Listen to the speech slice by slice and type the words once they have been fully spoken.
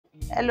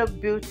Hello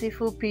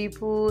beautiful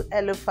people,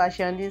 hello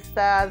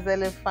fashionistas,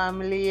 hello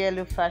family,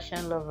 hello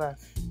fashion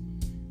lovers.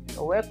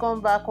 Welcome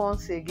back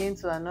once again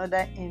to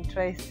another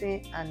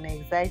interesting and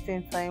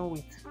exciting time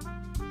with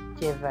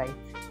Jevite.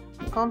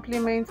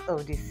 Compliments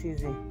of the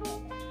season.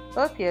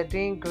 Hope you're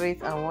doing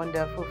great and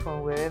wonderful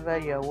from wherever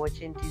you are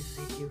watching this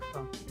video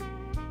from.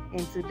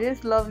 In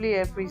today's lovely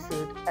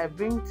episode, I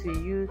bring to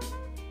you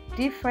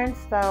different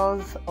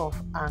styles of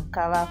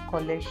Ankara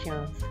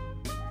collections.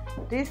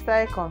 This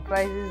style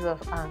comprises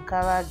of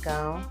Ankara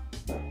gown,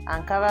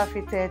 Ankara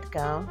fitted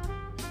gown,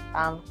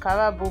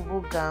 Ankara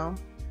bubu gown,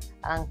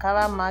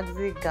 Ankara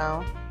maxi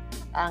gown,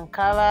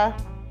 Ankara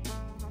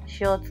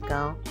short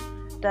gown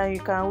that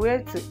you can wear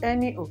to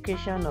any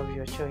occasion of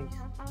your choice,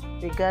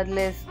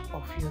 regardless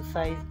of your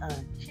size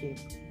and shape.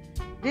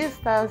 These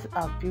styles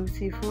are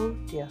beautiful,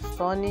 they are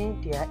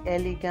stunning, they are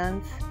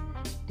elegant,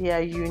 they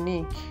are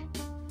unique.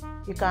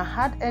 You can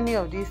add any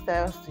of these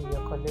styles to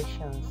your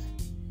collections.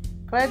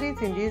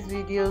 Credit in this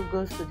video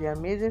goes to the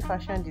amazing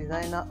fashion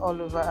designer all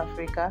over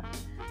Africa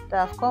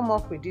that have come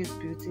up with this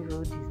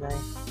beautiful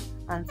design,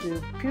 and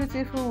to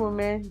beautiful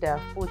women that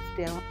have put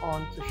them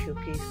on to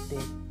showcase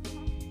them.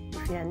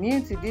 If you are new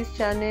to this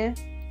channel,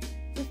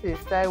 this is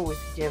Style with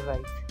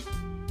Jevite.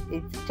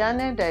 It's a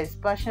channel that is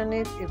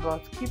passionate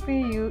about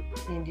keeping you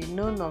in the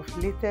know of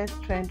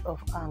latest trend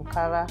of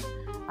Ankara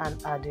and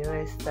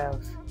Adire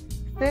styles.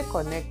 Stay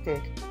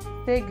connected,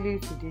 stay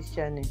glued to this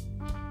channel.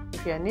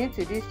 If you are new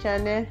to this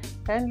channel,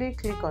 kindly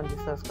click on the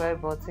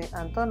subscribe button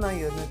and turn on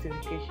your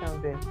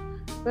notification bell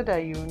so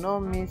that you will not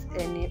miss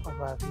any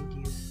of our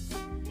videos.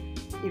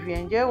 If you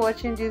enjoy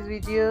watching this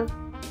video,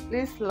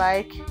 please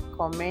like,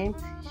 comment,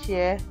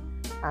 share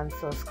and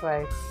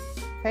subscribe.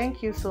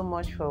 Thank you so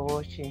much for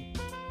watching.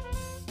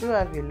 Do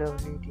have a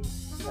lovely day.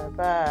 Bye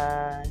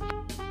bye.